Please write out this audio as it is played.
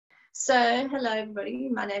So, hello everybody,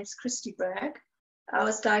 my name is Christy. I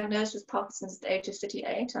was diagnosed with Parkinson's at the age of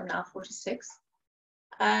 38, I'm now 46.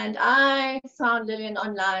 And I found Lillian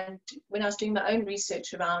online when I was doing my own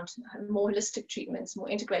research around more holistic treatments, more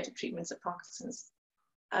integrated treatments of Parkinson's.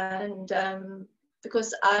 And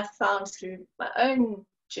because I found through my own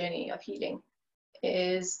journey of healing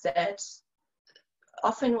is that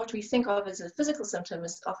often what we think of as a physical symptom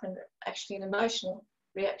is often actually an emotional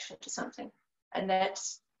reaction to something. And that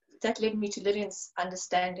led me to Lillian's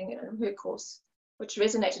understanding in her course, which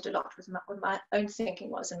resonated a lot with what my own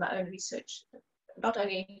thinking was in my own research. Not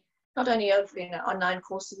only of online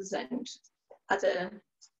courses and other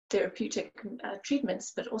therapeutic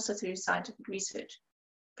treatments, but also through scientific research,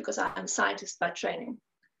 because I'm a scientist by training.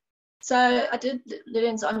 So I did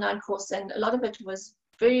Lillian's online course, and a lot of it was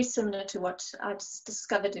very similar to what I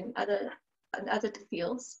discovered in other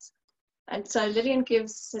fields. And so Lillian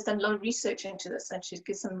has done a lot of research into this, and she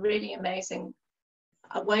gives some really amazing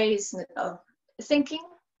ways of thinking,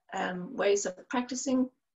 ways of practicing,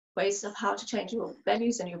 ways of how to change your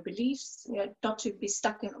values and your beliefs, not to be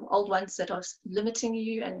stuck in old ones that are limiting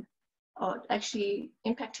you and are actually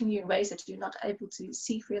impacting you in ways that you're not able to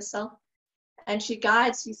see for yourself. And she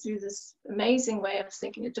guides you through this amazing way of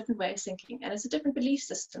thinking, a different way of thinking, and it's a different belief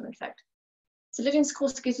system, in fact. So Lillian's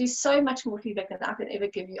course gives you so much more feedback than I could ever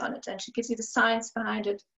give you on it. And she gives you the science behind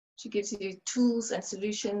it. She gives you tools and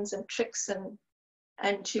solutions and tricks,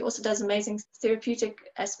 and she also does amazing therapeutic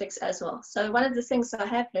aspects as well. So one of the things I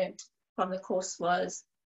have learned from the course was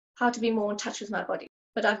how to be more in touch with my body.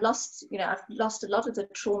 But I've lost a lot of the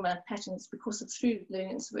trauma patterns through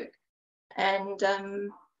Lillian's work. And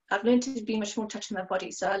I've learned to be much more in touch with my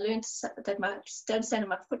body. So I learned that my stand on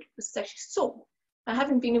my foot was actually sore. I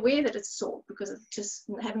haven't been aware that it's sore because I just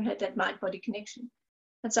haven't had that mind-body connection.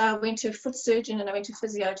 And so I went to a foot surgeon and I went to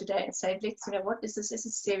physio today and said, what is this? Is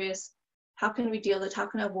it serious? How can we deal with it? How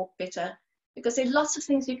can I walk better? Because there are lots of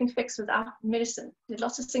things you can fix without medicine. There are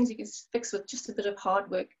lots of things you can fix with just a bit of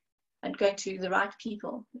hard work and going to the right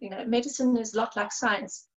people. Medicine is a lot like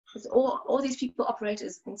science. All these people operate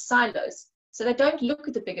in silos. So they don't look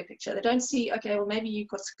at the bigger picture. They don't see, okay, well, maybe you've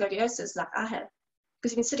got scoliosis like I have,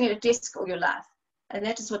 because you've been sitting at a desk all your life, and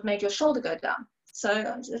that is what made your shoulder go down. So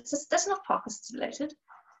that's not Parkinson's related,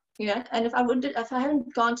 And if I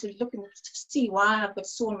hadn't gone to look and see why I've got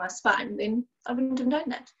sore in my spine, then I wouldn't have known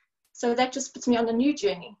that. So that just puts me on a new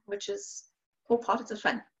journey, which is all part of the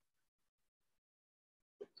fun.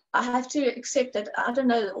 I have to accept that I don't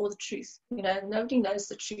know all the truth. Nobody knows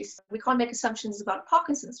the truth. We can't make assumptions about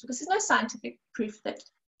Parkinson's because there's no scientific proof that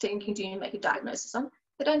you can make a diagnosis on.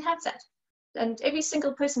 They don't have that. And every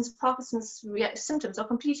single person's Parkinson's symptoms are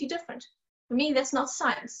completely different. For me, that's not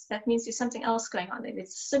science. That means there's something else going on there. There's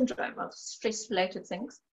a syndrome of stress-related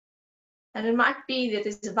things. And it might be that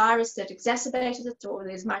there's a virus that exacerbated it, or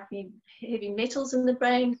there might be heavy metals in the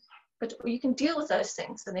brain. But you can deal with those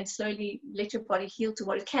things and then slowly let your body heal to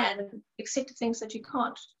what it can and accept the things that you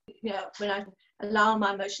can't. When I allow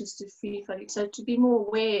my emotions to free flow. So to be more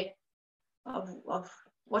aware of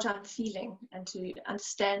what I'm feeling and to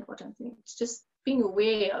understand what I'm feeling. It's just being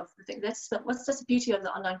aware of the thing. That's the beauty of the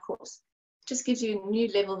online course. It just gives you a new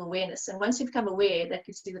level of awareness. And once you become aware, that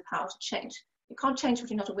gives you the power to change. You can't change what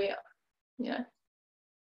you're not aware of.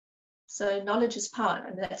 So knowledge is power,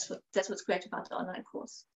 and that's what's great about the online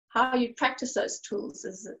course. How you practice those tools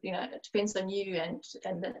is, it depends on you and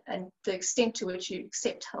the extent to which you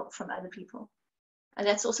accept help from other people. And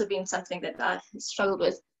that's also been something that I've struggled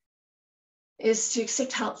with, is to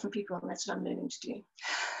accept help from people, and that's what I'm learning to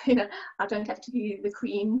do. I don't have to be the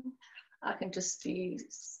queen. I can just be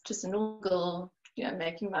a normal girl,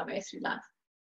 making my way through life.